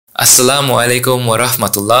Assalamualaikum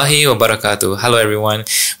warahmatullahi wabarakatuh. Hello everyone,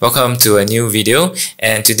 welcome to a new video,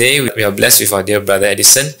 and today we are blessed with our dear brother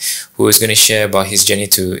Edison, who is going to share about his journey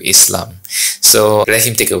to Islam. So let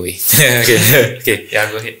him take away. Okay,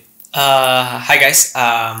 yeah, go ahead. Hi guys,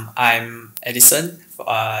 I'm Edison,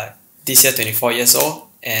 this year 24 years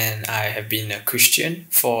old, and I have been a Christian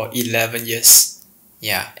for 11 years.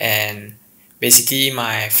 Yeah, and basically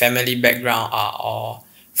my family background are all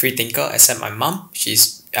free thinker except my mom.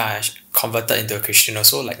 She's converted into a Christian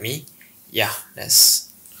also, like me. Yeah, that's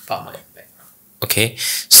about my background. Okay,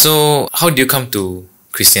 so how do you come to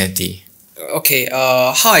Christianity? Okay,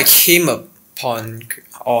 how I came upon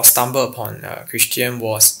or stumbled upon Christian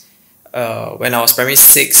was when I was primary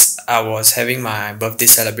 6. I was having my birthday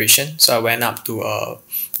celebration, so I went up to a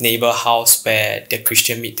neighbor house where the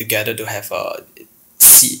Christian meet together to have a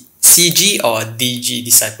CG or a DG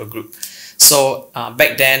disciple group. So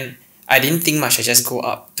back then I didn't think much. I just go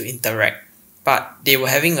up to interact, but they were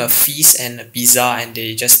having a feast and a pizza, and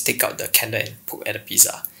they just take out the candle and put at the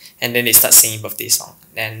pizza, and then they start singing birthday song,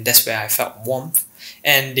 and that's where I felt warmth.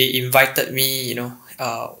 And they invited me,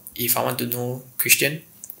 if I want to know Christian.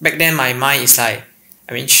 Back then my mind is like,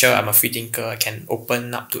 sure, I'm a free thinker, I can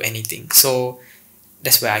open up to anything. So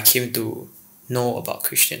that's where I came to know about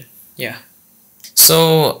Christian. Yeah.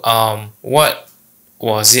 So what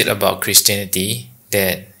was it about Christianity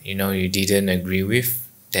that you didn't agree with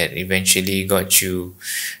that eventually got you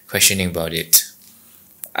questioning about it?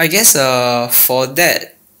 I guess for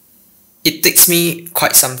that, it takes me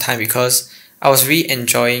quite some time because I was really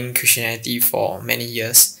enjoying Christianity for many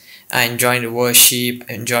years. I enjoy the worship,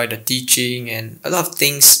 I enjoy the teaching, and a lot of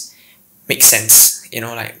things make sense.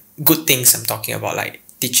 Like good things I'm talking about, like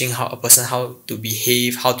teaching a person how to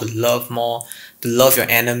behave, how to love more, to love your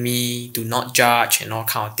enemy, to not judge, and all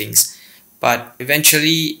kind of things. But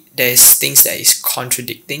eventually there's things that is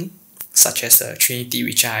contradicting, such as the Trinity,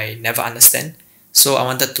 which I never understand. So I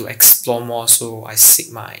wanted to explore more, so I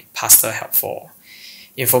seek my pastor help for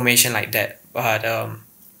information like that. But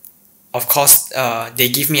of course they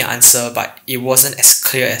give me an answer, but it wasn't as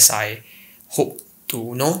clear as I hoped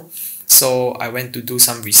to know. So I went to do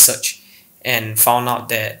some research and found out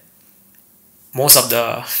that most of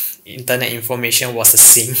the internet information was the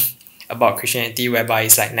same about Christianity, whereby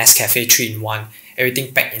it's like Nescafe 3-in-1,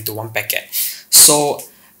 everything packed into one packet. So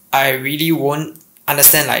I really won't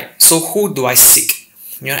understand, so who do I seek?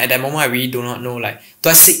 At that moment I really do not know, do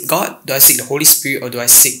I seek God? Do I seek the Holy Spirit? Or do I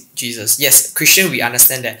seek Jesus? Yes, Christian, we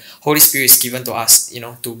understand that Holy Spirit is given to us,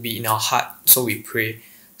 to be in our heart, so we pray.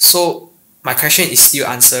 So my question is still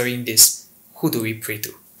answering this: who do we pray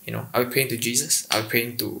to? Are we praying to Jesus? Are we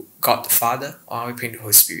praying to God the Father? Or are we praying to the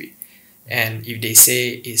Holy Spirit? And if they say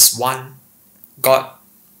it's one God,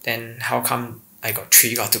 then how come I got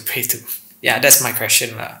 3 God to pray to? Yeah, that's my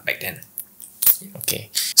question back then. Okay,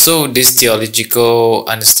 so this theological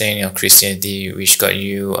understanding of Christianity, which got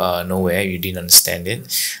you nowhere, you didn't understand it.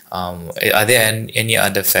 Are there any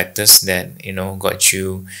other factors that got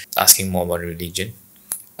you asking more about religion?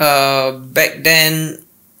 Back then,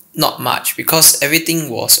 not much, because everything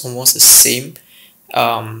was almost the same.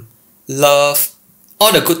 Love,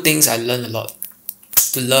 all the good things I learned a lot,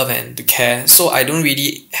 to love and to care. So I don't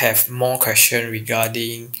really have more question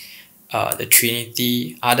regarding the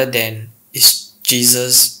Trinity, other than is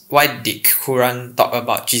Jesus, why did Quran talk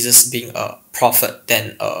about Jesus being a prophet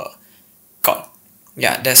than a God?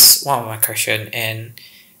 Yeah, that's one of my question. And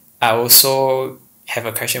I also have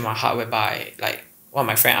a question in my heart whereby, one of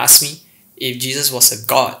my friend asked me, if Jesus was a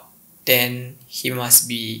God, then he must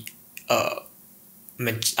be a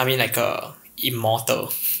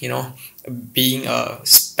immortal, being a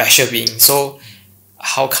special being. So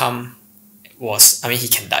how come he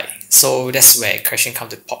can die? So that's where question come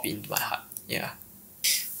to pop into my heart. Yeah.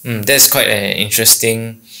 That's quite an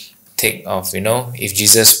interesting take of, if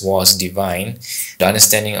Jesus was divine, the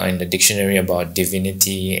understanding in the dictionary about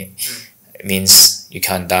divinity means you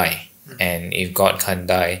can't die. And if God can't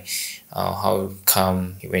die, how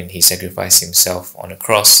come when he sacrificed himself on the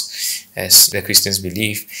cross, as the Christians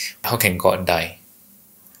believe, how can God die?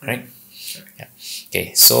 Right? Yeah.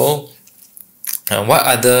 Okay, so what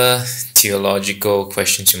other theological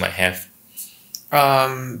questions you might have?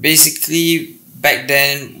 Basically, back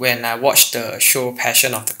then when I watched the show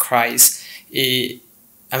Passion of the Christ,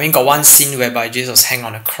 got one scene whereby Jesus was hanged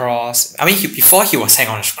on a cross. Before he was hanged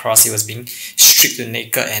on the cross, he was being stripped to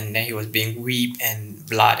naked, and then he was being whipped and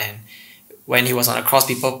blood. And when he was on the cross,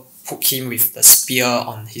 people put him with the spear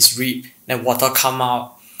on his rib, then water come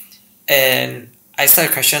out. And I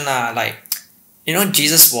started question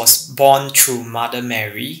Jesus was born through Mother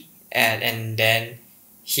Mary, and then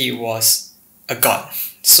he was a God.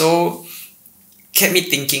 So kept me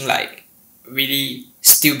thinking, like, really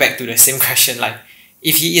still back to the same question, like,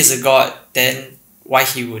 if he is a God, then why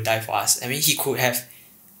he would die for us? I mean, he could have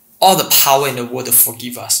all the power in the world to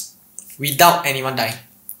forgive us without anyone dying.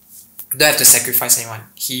 Don't have to sacrifice anyone.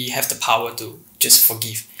 He have the power to just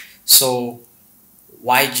forgive. So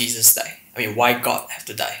why Jesus die? I mean, why God have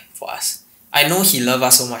to die for us? I know he loves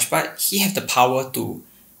us so much, but he have the power to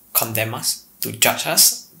condemn us, to judge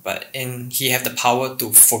us, and he have the power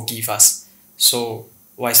to forgive us. So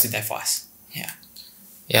why is he die for us? Yeah.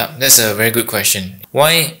 Yeah, that's a very good question.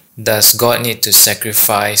 Why does God need to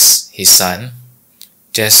sacrifice his son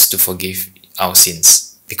just to forgive our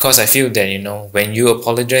sins? Because I feel that, when you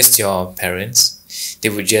apologize to your parents, they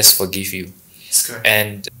would just forgive you. That's correct.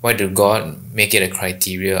 And why do God make it a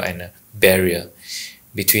criteria and a barrier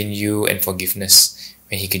between you and forgiveness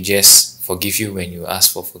when he could just forgive you when you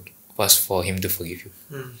ask for him to forgive you?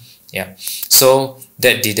 Yeah. So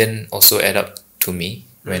that didn't also add up to me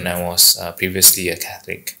when I was previously a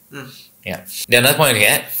Catholic. Yeah. The another point to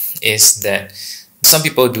add is that some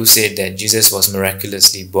people do say that Jesus was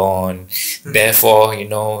miraculously born. Therefore,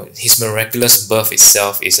 his miraculous birth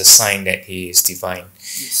itself is a sign that he is divine.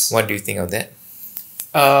 Yes. What do you think of that?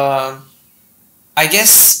 I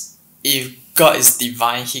guess if God is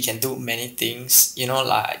divine, he can do many things,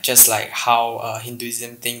 just like how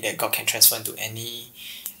Hinduism think that God can transfer into any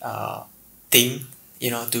thing,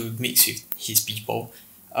 to mix with his people.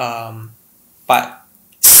 But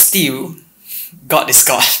still, God is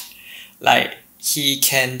God. Like, he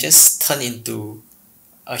can just turn into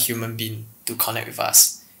a human being to connect with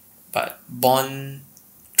us. But born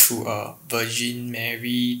through a Virgin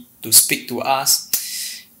Mary to speak to us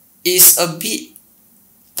is a bit,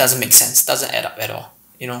 doesn't make sense, doesn't add up at all.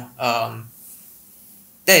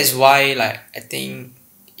 That is why, I think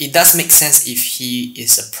it does make sense if he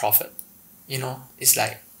is a prophet. It's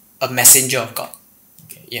like a messenger of God.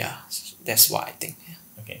 Okay. Yeah, that's what I think. Yeah.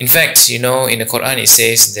 Okay. In fact, in the Quran it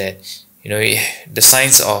says that the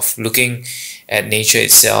signs of looking at nature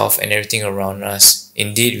itself and everything around us,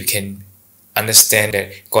 indeed we can understand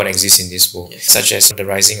that God exists in this world, such as the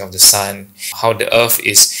rising of the sun, how the earth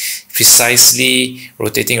is precisely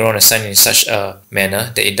rotating around the sun in such a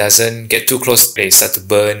manner that it doesn't get too close, that it starts to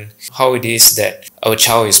burn, how it is that our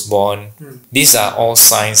child is born. These are all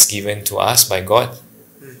signs given to us by God,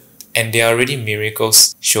 and they are already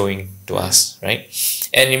miracles showing to us, right?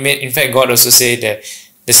 And in fact, God also said that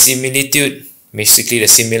the similitude, basically the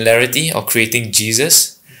similarity of creating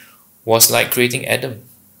Jesus, was like creating Adam.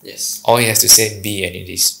 Yes. All he has to say, be, and it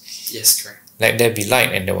is. Yes, correct. Let there be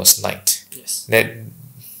light, and there was light. Yes.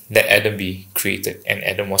 Let Adam be created, and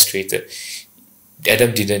Adam was created.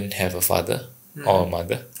 Adam didn't have a father or a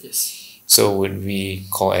mother. Yes. So would we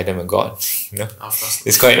call Adam a god? Of course.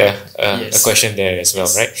 It's quite a question there as well,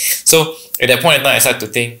 right? So at that point in time, I started to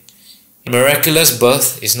think, miraculous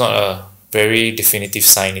birth is not a very definitive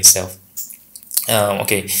sign itself.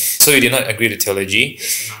 Okay, so you did not agree with theology.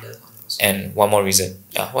 And one more reason.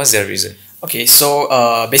 What's the reason? Okay,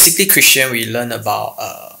 so basically Christian, we learn about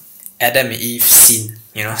Adam and Eve sin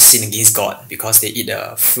against God because they eat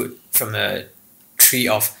the fruit from a tree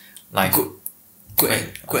of Life. good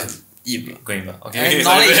and evil. Good and evil. Okay.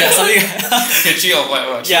 Knowledge, something. Okay, tree of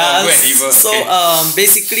what? Yeah. Good and evil. So Okay.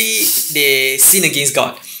 basically they sin against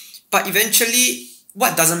God, but eventually,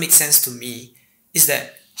 what doesn't make sense to me is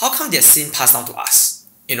that how come their sin passed down to us?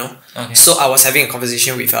 Okay. So I was having a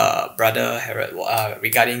conversation with brother Herald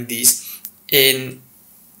regarding this, and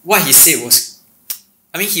what he said was,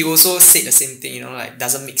 he also said the same thing,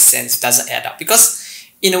 doesn't make sense, doesn't add up, because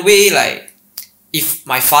in a way, if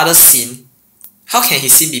my father sinned, how can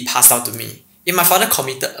his sin be passed down to me? If my father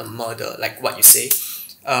committed a murder, like what you say,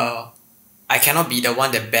 I cannot be the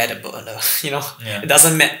one that bear the burden. Yeah. It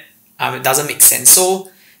doesn't it doesn't make sense. So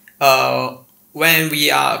when we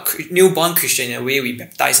are newborn Christian, in a way we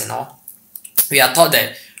baptize and all, we are taught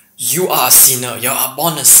that you are a sinner, you are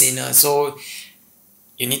born a sinner, so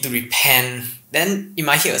you need to repent. Then in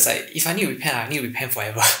my head it's like, if I need to repent, I need to repent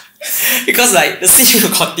forever. Because the sin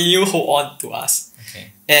will continue hold on to us.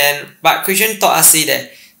 Okay. But Christian taught us say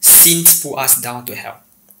that sins pull us down to hell,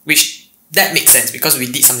 which that makes sense because we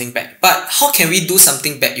did something bad. But how can we do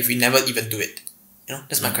something bad if we never even do it?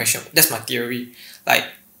 That's my question. That's my theory.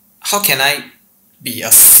 How can I be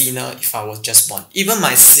a sinner if I was just born? Even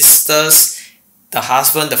my sisters, the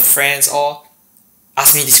husband, the friends all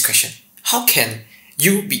ask me this question. How can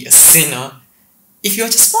you be a sinner if you're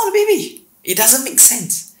just born a baby? It doesn't make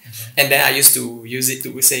sense. Okay. And then I used to use it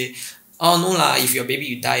to say, oh no lah, if you're a baby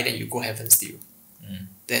you die, then you go heaven still.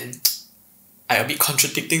 Then I a bit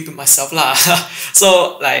contradicting to myself lah.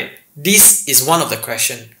 So this is one of the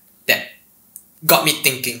questions that got me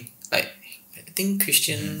thinking. Like, I think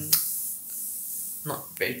Christian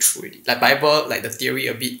not very true already. Like Bible, like the theory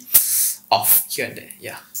a bit off here and there.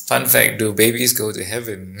 Yeah. Fun fact, do babies go to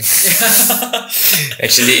heaven?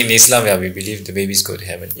 Actually, in Islam, we believe the babies go to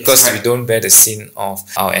heaven. Yes, because right. we don't bear the sin of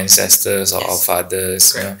our ancestors or our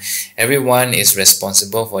fathers. You know. Everyone is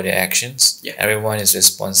responsible for their actions. Yeah. Everyone is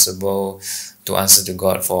responsible to answer to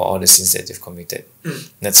God for all the sins that they've committed.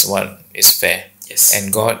 That's what is fair. Yes.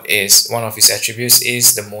 And God is, one of his attributes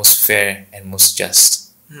is the most fair and most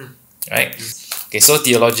just. Right? Okay, so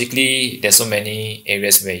theologically, there's so many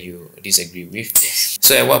areas where you disagree with. Yes.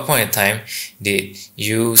 So at what point in time did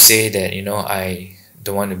you say that, I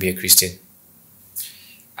don't want to be a Christian?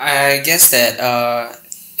 I guess that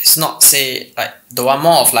it's not say like the one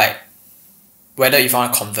more of like whether you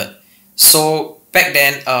want to convert. So back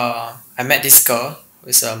then I met this girl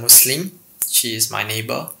who's a Muslim. She is my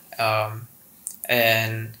neighbor.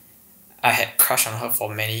 And I had crush on her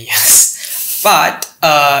for many years. But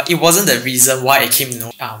it wasn't the reason why I came to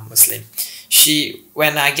know Muslim.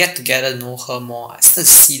 When I get together, know her more, I started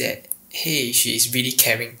to see that, hey, she is really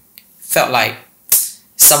caring. Felt like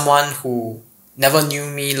someone who never knew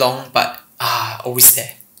me long, but always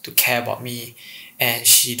there to care about me. And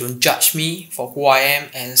she don't judge me for who I am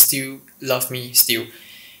and still love me still.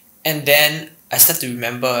 And then I start to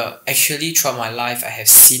remember, actually throughout my life, I have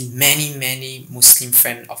seen many Muslim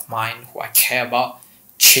friends of mine who I care about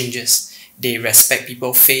changes. They respect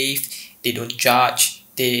people's faith, they don't judge,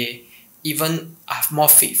 they even are more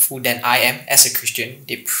faithful than I am as a Christian.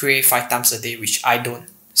 They pray 5 times a day, which I don't.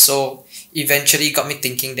 So eventually got me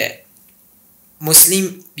thinking that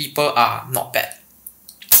Muslim people are not bad.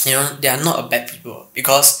 They are not a bad people,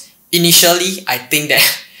 because initially I think that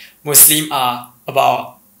Muslims are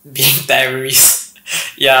about being terrorists.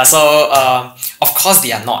 Yeah, so of course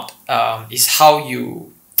they are not. It's how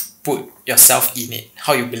you put yourself in it,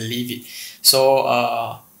 how you believe it. So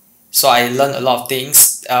I learned a lot of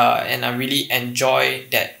things, and I really enjoy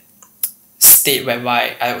that state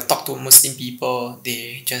whereby I would talk to Muslim people.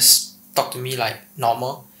 They just talk to me like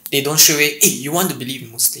normal. They don't straight away, hey, you want to believe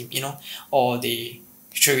in Muslim, or they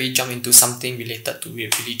straight away jump into something related to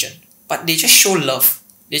religion. But they just show love.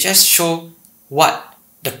 They just show what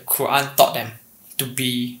the Quran taught them, to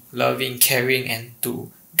be loving, caring, and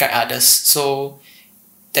to guide others. So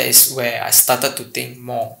that is where I started to think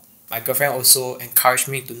more. My girlfriend also encouraged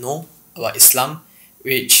me to know about Islam,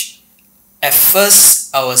 which at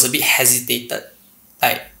first I was a bit hesitated.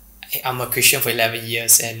 Like, I'm a Christian for 11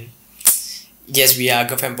 years and yes, we are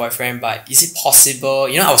girlfriend boyfriend, but is it possible?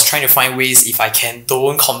 I was trying to find ways if I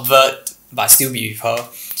don't convert but still be with her,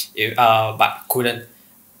 but couldn't.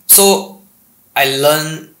 So I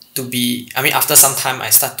learned to be, after some time I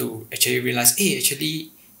start to actually realize, hey,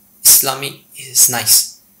 actually Islamic is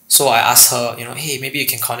nice. So I asked her, hey, maybe you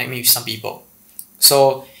can connect me with some people.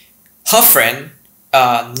 So her friend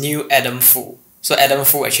knew Adam Fu. So Adam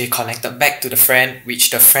Fu actually connected back to the friend, which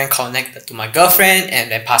the friend connected to my girlfriend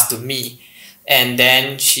and then passed to me. And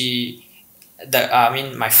then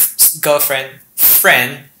my girlfriend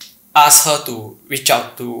friend asked her to reach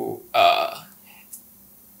out to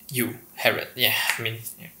you, Herald. Yeah.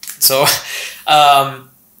 So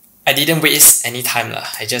I didn't waste any time lah.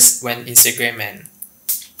 I just went Instagram and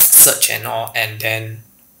search and all, and then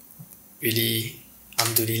really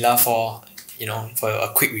alhamdulillah for a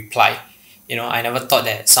quick reply. I never thought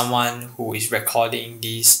that someone who is recording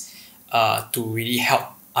this to really help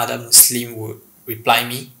other Muslim would reply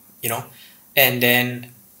me, and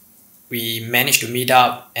then we managed to meet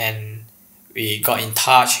up and we got in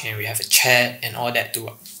touch and we have a chat and all that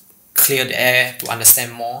to clear the air, to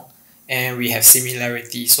understand more, and we have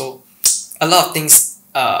similarity. So a lot of things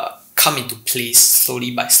come into place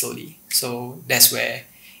slowly by slowly. So that's where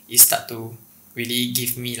it start to really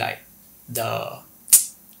give me like the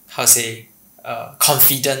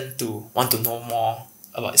confident to want to know more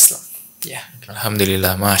about Islam. Yeah.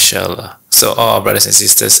 Alhamdulillah, mashallah. So all our brothers and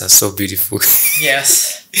sisters are so beautiful.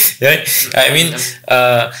 Yes. Right?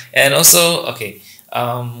 And also, okay,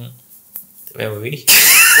 where were we?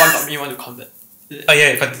 What got me want to convert? Oh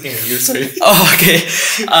yeah, continue. You sorry. Oh, okay.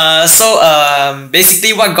 So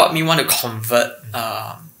basically what got me want to convert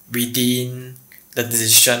within the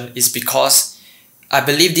decision is because I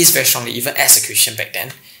believe this very strongly, even as a Christian back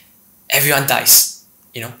then. Everyone dies.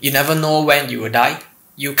 You never know when you will die.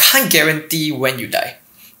 You can't guarantee when you die.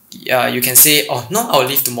 You can say, oh no, I'll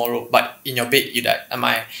leave tomorrow, but in your bed you died. And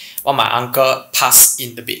my uncle passed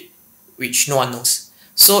in the bed, which no one knows.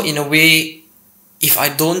 So in a way, if I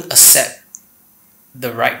don't accept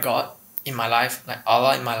the right God in my life, like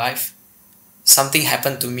Allah in my life, something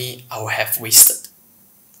happened to me I would have wasted.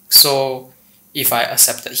 So if I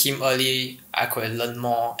accepted him early, I could have learned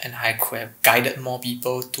more and I could have guided more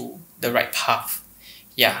people to the right path.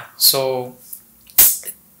 Yeah, so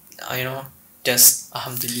just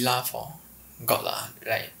Alhamdulillah for God lah,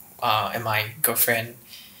 and my girlfriend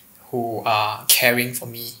who are caring for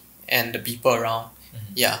me and the people around.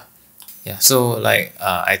 Yeah. So like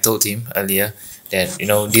I told him earlier that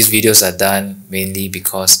these videos are done mainly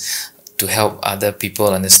because to help other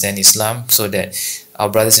people understand Islam, so that our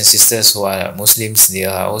brothers and sisters who are Muslims, they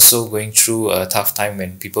are also going through a tough time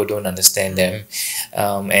when people don't understand them,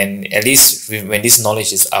 and at least when this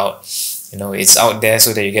knowledge is out, it's out there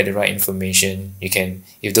so that you get the right information. You can,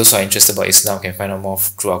 if those who are interested about Islam, can find out more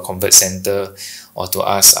through our convert center, or to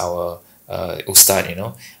ask our ustad,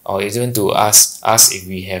 or even to ask us if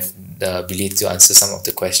we have the ability to answer some of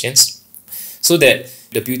the questions, so that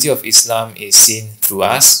the beauty of Islam is seen through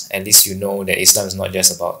us. At least that Islam is not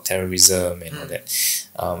just about terrorism and all that,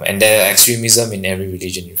 and there are extremism in every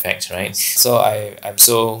religion, in fact, right? So I'm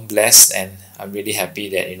so blessed, and I'm really happy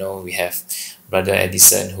that we have brother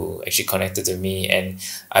Edison who actually connected to me. And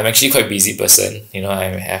I'm actually quite a busy person, I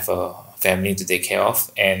have a family to take care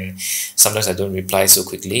of, and sometimes I don't reply so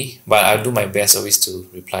quickly, but I'll do my best always to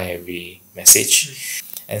reply every message.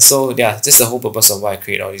 And so yeah, that's the whole purpose of why I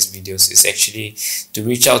create all these videos, is actually to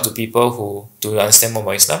reach out to people to understand more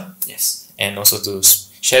about Islam. Yes. And also to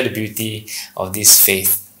share the beauty of this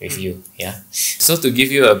faith with you. Yeah. So to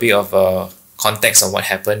give you a bit of a context of what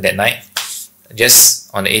happened that night, just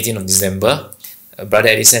on the 18th of December, brother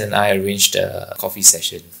Edison and I arranged a coffee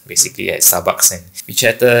session basically at Starbucks, and we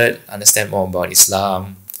chatted, understand more about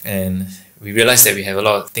Islam, and we realized that we have a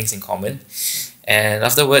lot of things in common. And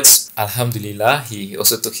afterwards, Alhamdulillah, he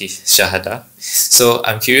also took his Shahadah. So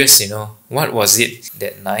I'm curious, what was it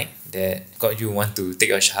that night that got you want to take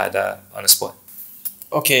your Shahadah on the spot?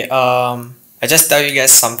 Okay, I just tell you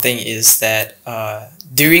guys something, is that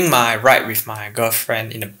during my ride with my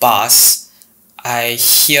girlfriend in the bus, I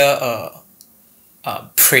hear a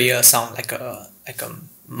prayer sound, like a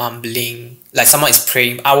mumbling, like someone is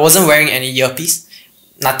praying. I wasn't wearing any earpiece,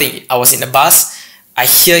 nothing. I was in the bus. I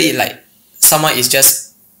hear it like someone is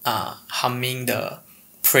just humming the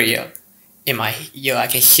prayer in my ear. I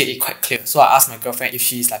can hear it quite clear. So I asked my girlfriend if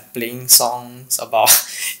she's like playing songs about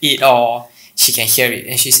it, or she can hear it,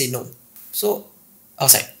 and she said no. So I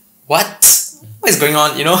was like, what is going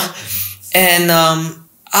on, And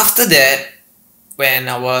after that, when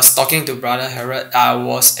I was talking to brother Herald, I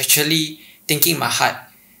was actually thinking in my heart,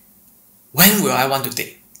 when will I want to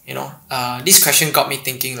take? This question got me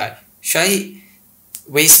thinking, like, should I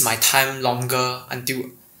waste my time longer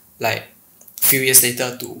until like few years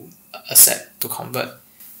later to accept, to convert?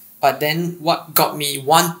 But then what got me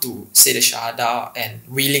want to say the Shahadah and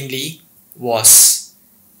willingly was,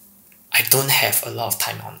 I don't have a lot of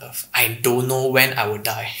time on earth. I don't know when I will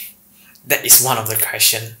die. That is one of the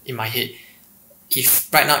questions in my head.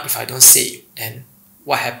 If right now, if I don't say it, then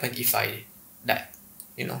what happens if I die?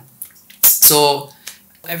 So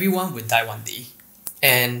everyone will die one day,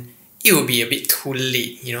 and it will be a bit too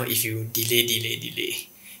late, if you delay,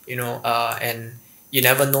 and you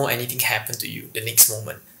never know anything happen to you the next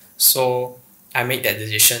moment. So I made that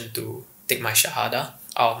decision to take my Shahada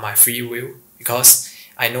out of my free will, because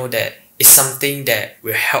I know that it's something that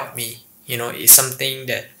will help me. It's something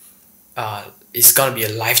that is gonna be a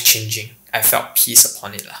life-changing. I felt peace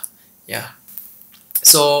upon it lah. Yeah.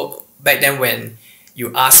 So back then when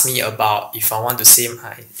you asked me about if I want to say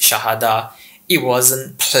my Shahada, it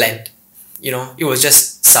wasn't planned. It was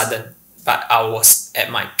just sudden. But I was at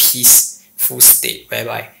my peaceful state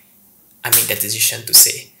whereby I made that decision to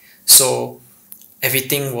say. So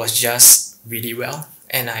everything was just really well,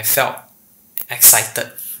 and I felt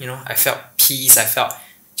excited. I felt peace. I felt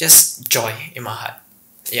just joy in my heart.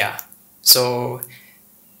 Yeah. So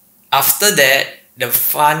after that,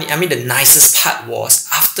 the nicest part was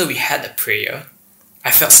after we had the prayer,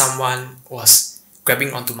 I felt someone was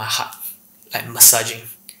grabbing onto my heart, like massaging.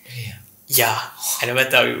 Yeah, I never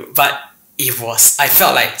tell you, but I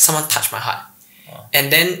felt like someone touched my heart. And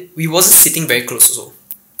then we wasn't sitting very close also,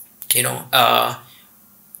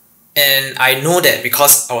 and I know that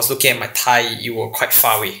because I was looking at my thigh, you were quite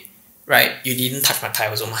far away, right? You didn't touch my thigh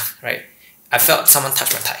also, right? I felt someone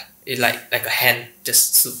touch my thigh. It like a hand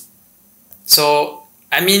just. So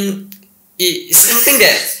it's something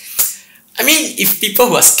that, if people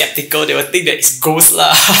who are skeptical, they would think that it's ghost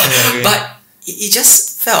lah. Yeah. But it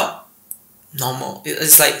just felt normal.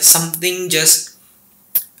 It's like something just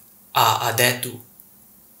are there to,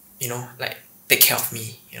 like take care of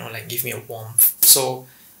me, like give me a warmth. So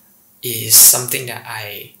it is something that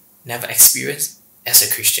I never experienced as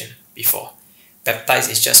a Christian before.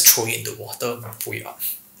 Baptized is just throw it in the water and pull it up.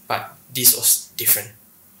 But this was different.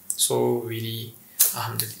 So really,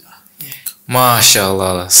 alhamdulillah. Yeah.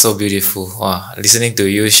 MashaAllah, so beautiful. Wow, listening to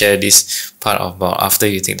you share this part about after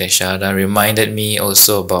you take the Shahadah reminded me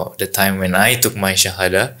also about the time when I took my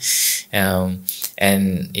Shahadah.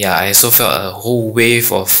 And yeah, I also felt a whole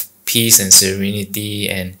wave of peace and serenity,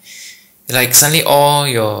 and like suddenly all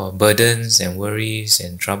your burdens and worries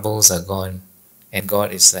and troubles are gone, and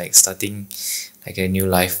God is like starting like a new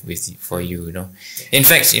life for you, you know. In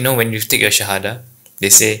fact, you know, when you take your Shahadah, they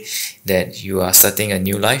say that you are starting a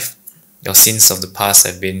new life. Your sins of the past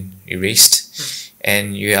have been erased,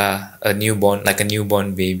 and you are a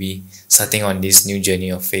newborn baby starting on this new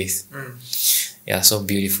journey of faith. Yeah, so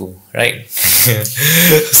beautiful, right?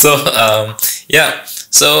 So yeah,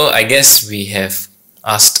 so I guess we have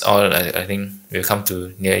asked all. I think we've come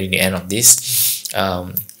to nearly the end of this.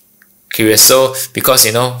 Curious, so because,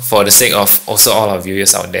 you know, for the sake of also all our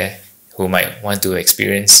viewers out there who might want to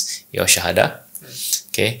experience your Shahadah,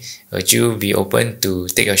 okay, would you be open to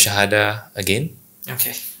take your Shahadah again?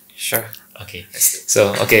 Okay, sure. Okay,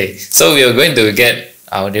 so we are going to get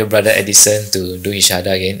our dear brother Edison to do his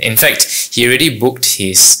Shahadah again. In fact, he already booked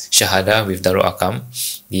his Shahadah with Darul Akam,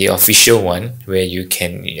 the official one, where you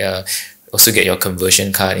can also get your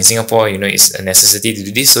conversion card. In Singapore, you know, it's a necessity to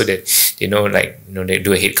do this so that they know, like, you know, they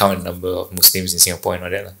do a head count number of Muslims in Singapore and all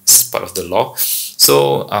that. It's part of the law.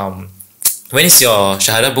 So when is your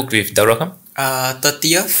Shahadah booked with Darul Akam?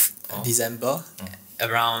 30th December,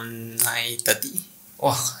 around 9:30.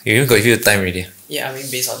 Oh, you even got to the time already. Yeah, I mean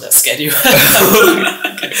based on the schedule.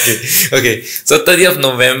 Okay. So 30th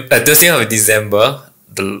of December,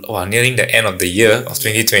 nearing the end of the year of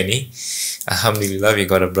 2020. Alhamdulillah, we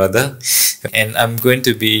got a brother, and I'm going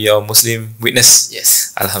to be your Muslim witness.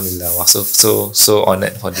 Yes. Alhamdulillah, wow, so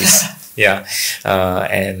honored for this. Yeah,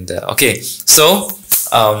 okay, so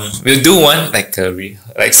we'll do one like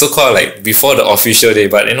so-called like before the official day,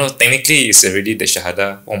 but you know, technically it's already the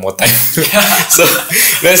Shahadah one more time. So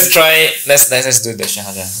let's do the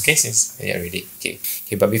Shahadah. Okay, since we are ready. Okay,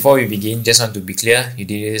 but before we begin, just want to be clear, you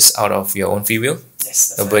did this out of your own free will.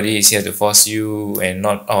 Yes. Nobody is here to force you, and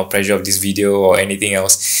not out of pressure of this video or anything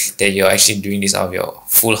else. That you're actually doing this out of your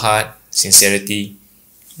full heart, sincerity.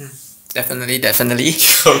 Definitely.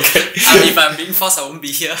 Okay. If I'm being forced, I won't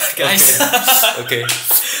be here, guys. Okay.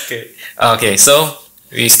 So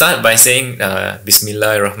we start by saying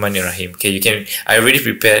Bismillahirrahmanirrahim. Okay, I already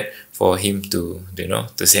prepared for him to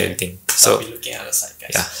say everything. So I'll be looking at the side,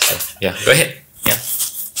 guys. Yeah. Go ahead. Yeah.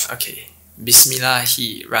 Okay.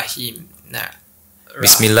 Bismillahirrahmanirrahim.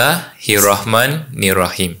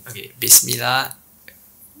 Bismillahirrahmanirrahim. Okay.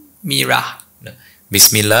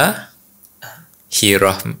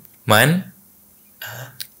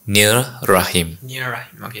 Bismillahirrahmanirrahim.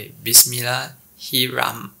 Okay.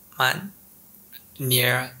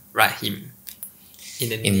 Bismillahirrahmanirrahim. In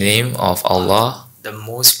the name of Allah, the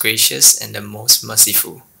most gracious and the most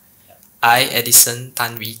merciful. I, Edison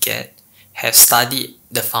Tan Wee Kiat, have studied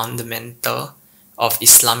the fundamental of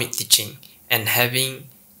Islamic teaching, and having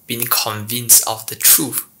been convinced of the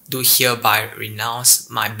truth, do hereby renounce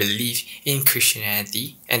my belief in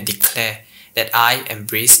Christianity and declare that I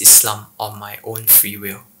embrace Islam of my own free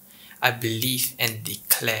will. I believe and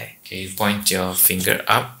declare. Okay, point your finger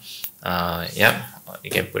up. Yeah,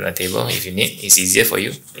 you can put it on the table if you need. It's easier for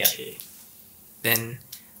you. Yeah. Okay. Then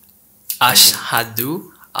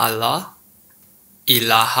Ashhadu Allah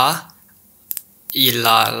ilaha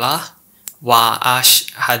illallah wa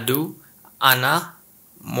ashhadu anna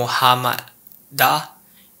Muhammadah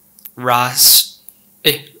Rasulullah.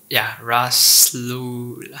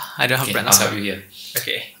 I don't have to pronounce it here.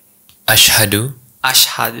 Okay. Ashhadu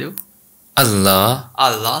Allah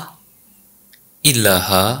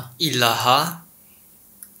ilaha illallah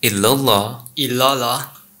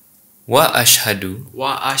wa ashhadu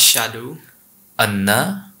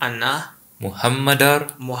anna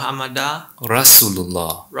Muhammadar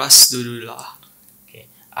Rasulullah. Okay.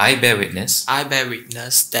 I bear witness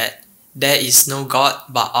that there is no God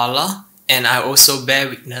but Allah, and I also bear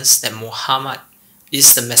witness that Muhammad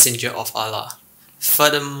is the messenger of Allah.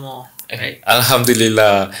 Furthermore, right?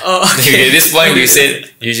 Alhamdulillah. Okay, at this point we said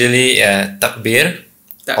usually takbir,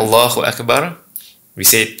 Allahu Akbar. We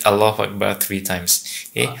say Allahu Akbar 3 times.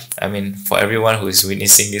 Okay, I mean, for everyone who is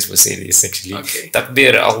witnessing this will say this actually. Okay.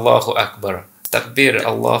 Takbir Allahu Akbar. Takbir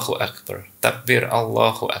Allahu Akbar. Takbir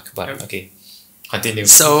Allahu Akbar. Okay. Continue.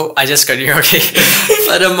 So I just continue. Okay.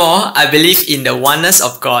 Furthermore, I believe in the oneness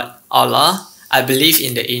of God, Allah. I believe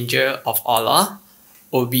in the angel of Allah,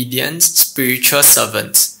 obedient spiritual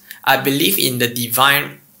servants. I believe in the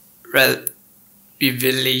divine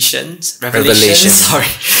revelations, Revelation. sorry,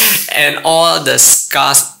 and all the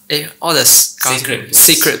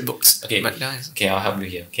sacred books. Okay. But, Okay, I'll help you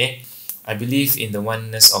here. Okay, I believe in the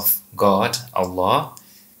oneness of God, Allah.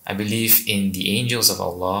 I believe in the angels of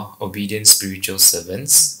Allah, obedient spiritual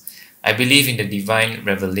servants. I believe in the divine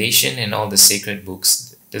revelation and all the sacred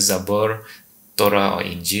books, the Zabur, Torah or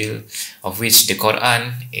Injil, of which the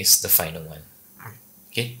Qur'an is the final one.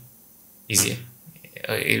 Okay, easier.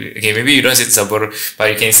 Okay, maybe you don't say Zabur, but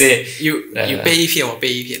you can say you 背一篇，我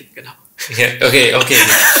背一篇更好。Yeah. Okay.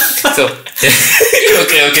 So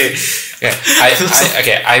okay. Yeah.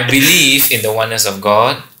 I believe in the oneness of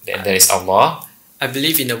God. Then there is Allah. I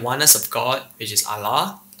believe in the oneness of God, which is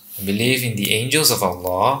Allah. I believe in the angels of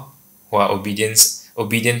Allah, who are obedient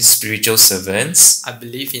spiritual servants. I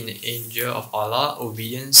believe in the angel of Allah,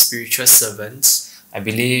 obedient spiritual servants. I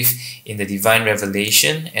believe in the divine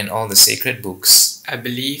revelation and all the sacred books. I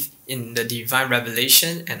believe in the divine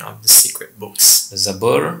revelation and of the sacred books. The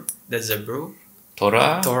Zabur, The Zabur,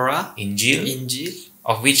 Torah, Injil,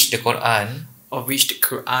 of which the Qur'an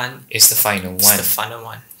is the final the one. final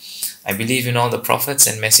one. I believe in all the prophets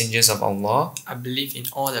and messengers of Allah, I believe in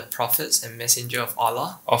all the prophets and messengers of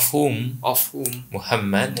Allah, of whom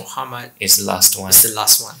Muhammad is the last one. is the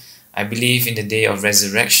last one. I believe in the day of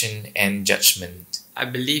resurrection and judgment. I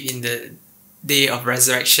believe in the day of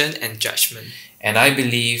resurrection and judgment. And I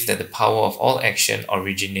believe that the power of all action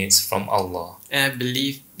originates from Allah. And I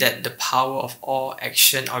believe that the power of all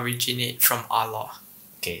action originates from Allah.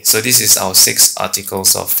 Okay, so this is our 6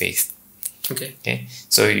 articles of faith. Okay,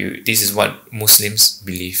 so this is what Muslims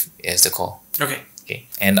believe as the core. Okay,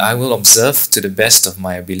 and I will observe to the best of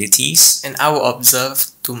my abilities. And I will observe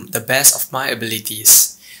to the best of my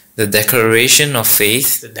abilities. The declaration of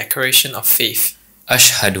faith. The declaration of faith.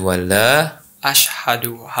 Ashhadu an la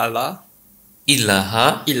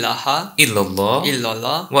ilaha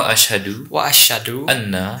illallah wa ashhadu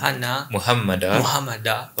anna Muhammadan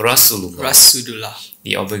Rasulullah.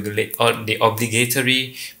 The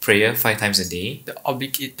obligatory prayer 5 times a day. The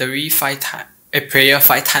obligatory prayer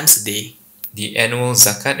 5 times a day. The annual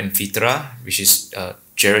zakat and fitrah, which is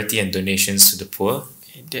charity and donations to the poor.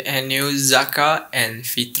 The annual zakat and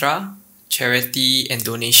fitrah, charity and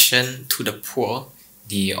donation to the poor.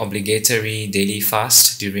 The obligatory daily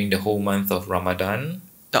fast during the whole month of Ramadan.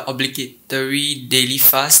 The obligatory daily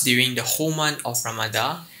fast during the whole month of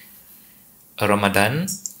Ramadan.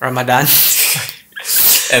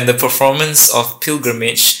 And the performance of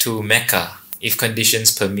pilgrimage to Mecca, if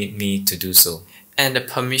conditions permit me to do so. And the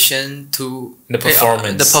performance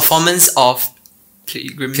of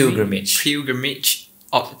pilgrimage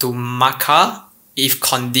to Makkah, if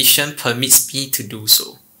condition permits me to do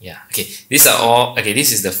so. Yeah. Okay. These are all. Okay.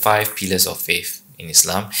 This is the 5 pillars of faith in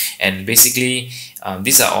Islam, and basically,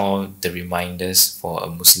 these are all the reminders for a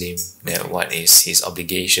Muslim that what is his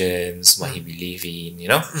obligations, what he believes in. You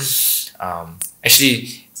know. Actually,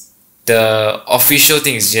 the official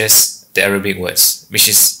thing is just the Arabic words, which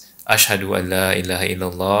is Ashhadu an la ilaha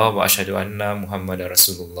illallah wa ashhadu anna Muhammadan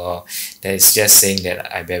Rasulullah. That is just saying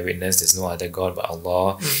that I bear witness there's no other God but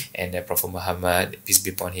Allah, and that Prophet Muhammad, peace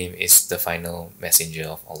be upon him, is the final messenger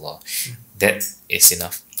of Allah. That is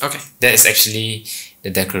enough. Okay. That is actually the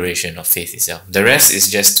declaration of faith itself. The rest is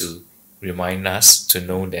just to remind us to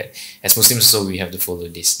know that as Muslims, so we have to follow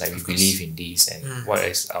this. Like we believe in these and what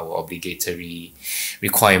is our obligatory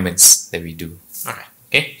requirements that we do.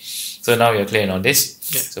 Okay. So now you're clear on this.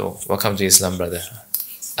 Yeah. So welcome to Islam, brother.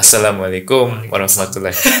 Assalamualaikum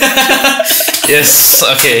warahmatullahi. Yes.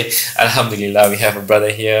 Okay. Alhamdulillah, we have a brother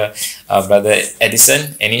here, brother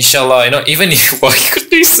Edison, and inshallah, even if you could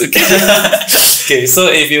do this again. Okay. So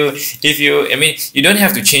if you, I mean, you don't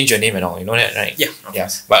have to change your name at all. You know that, right? Yeah. Yeah.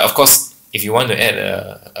 But of course, if you want to add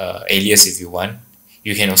a alias, if you want,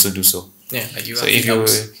 you can also do so. Yeah. Like you. So if you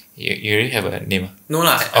already have a name? No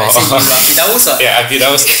lah. I said you are Firdaus. Yeah, I'm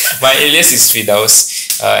Firdaus. My alias is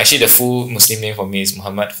Firdaus. Actually, the full Muslim name for me is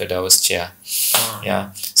Muhammad Firdaus Chia.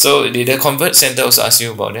 Yeah. So did the Convert Center also ask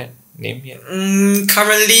you about that name yet?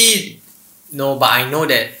 Currently, no. But I know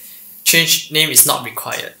that change name is not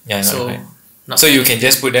required. Yeah, so you can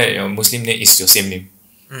just put that your Muslim name is your same name.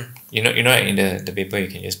 You know, in the paper you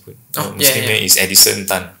can just put Muslim name is Edison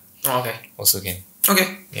Tan. Oh, okay. Also can.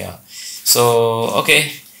 Okay. Yeah. So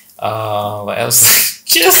okay. What else?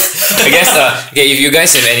 Just I guess okay, if you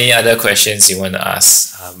guys have any other questions you want to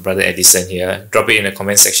ask, Brother Edison here. Drop it in the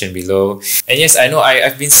comment section below. And yes, I know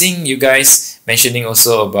I've been seeing you guys mentioning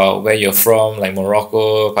also about where you're from, like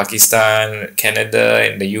Morocco, Pakistan, Canada,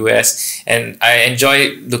 and the US. And I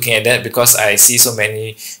enjoy looking at that because I see so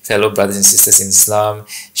many fellow brothers and sisters in Islam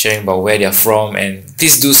sharing about where they're from. And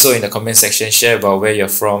please do so in the comment section. Share about where you're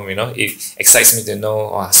from. You know, it excites me to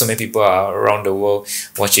know so many people are around the world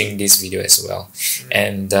watching this video as well.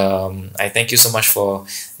 And I thank you so much for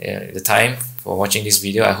the time for watching this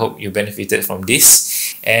video. I hope you benefited from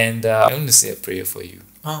this. And I'm going to say a prayer for you.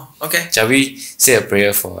 Oh, okay. Shall we say a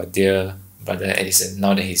prayer for dear Brother Edison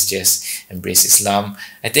now that he's just embraced Islam?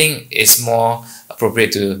 I think it's more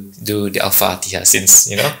appropriate to do the Al-Fatihah, since,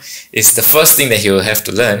 you know, it's the first thing that he will have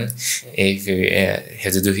to learn if you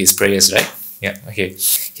have to do his prayers, right? Yeah, okay.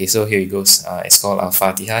 Okay, so here it goes. It's called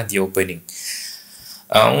Al-Fatihah, the opening.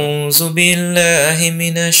 أعوذ بالله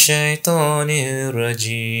من الشيطان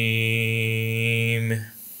الرجيم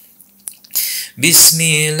بسم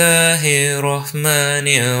الله الرحمن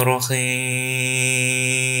الرحيم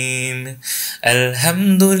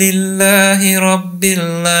الحمد لله رب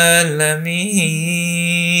العالمين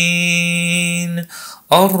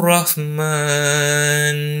الرحمن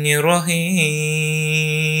الرحيم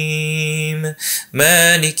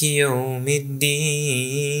مالك يوم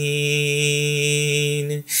الدين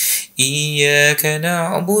إياك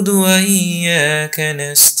نعبد وإياك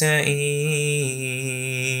نستعين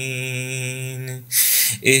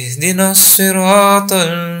اهدنا الصراط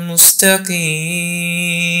المستقيم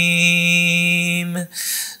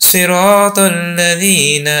صراط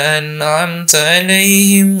الذين أنعمت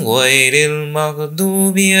عليهم غير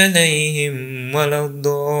المغضوب عليهم ولا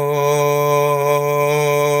الضالين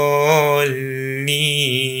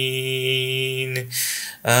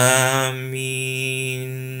آمين.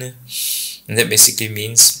 And that basically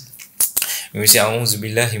means, when we say A'udhu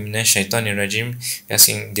Billahi Minash Shaitanir Rajim, we're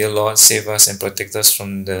asking, Dear Lord, save us and protect us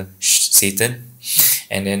from the Satan.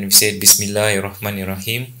 And then we say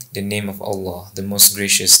Bismillahirrahmanirrahim, the name of Allah, the most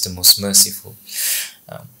gracious, the most merciful.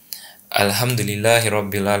 Alhamdulillahi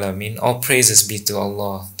Rabbil Alamin, all praises be to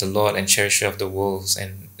Allah, the Lord and cherisher of the worlds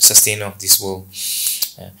and sustainer of this world.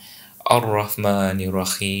 Ar-Rahmanir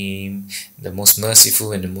Rahim, the most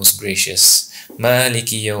merciful and the most gracious.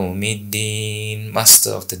 Maliki Yawmiddin,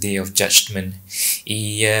 master of the day of judgment.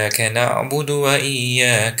 Iyyaka na'budu wa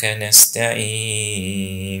iyyaka nasta'in.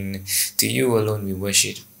 To you alone we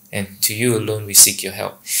worship, and to you alone we seek your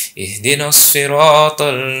help. Ihdinas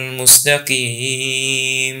siratal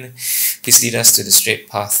mustaqim. Please lead us to the straight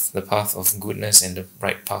path, the path of goodness and the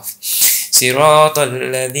right path. Siratal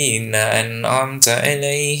ladhina an'amta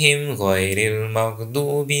alayhim ghairil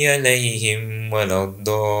maghdubi alayhim waladdallin.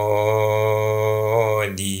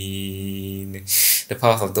 The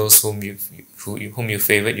path of those whom you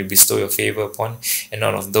favored, you bestow your favor upon, and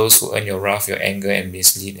not of those who earn your wrath, your anger, and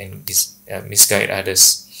mislead and misguide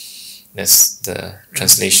others. That's the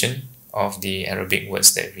translation of the Arabic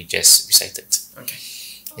words that we just recited. Okay.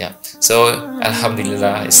 Yeah. So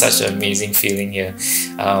Alhamdulillah, it's such an amazing feeling here.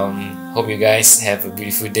 Hope you guys have a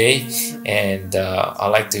beautiful day, and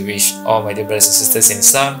I'd like to wish all my dear brothers and sisters in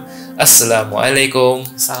Islam, Assalamu alaikum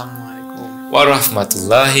wa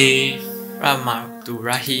rahmatullahi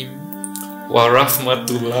wa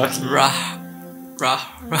rahmatullahi.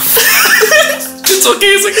 It's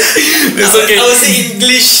okay, it's okay. It's okay. I was in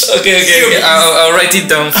English. Okay. I'll write it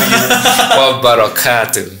down for you. Wa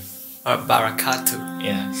barakatuh. Or barakatuh.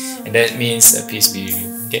 Yeah, and that means peace be with you.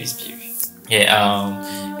 Peace be with you. Yeah.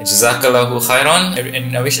 Jazakallahu khairan,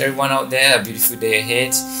 and I wish everyone out there a beautiful day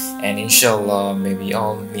ahead, and inshallah may we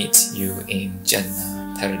all meet you in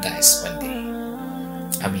Jannah, paradise one day.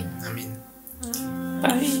 Ameen. Amin.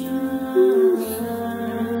 Bye.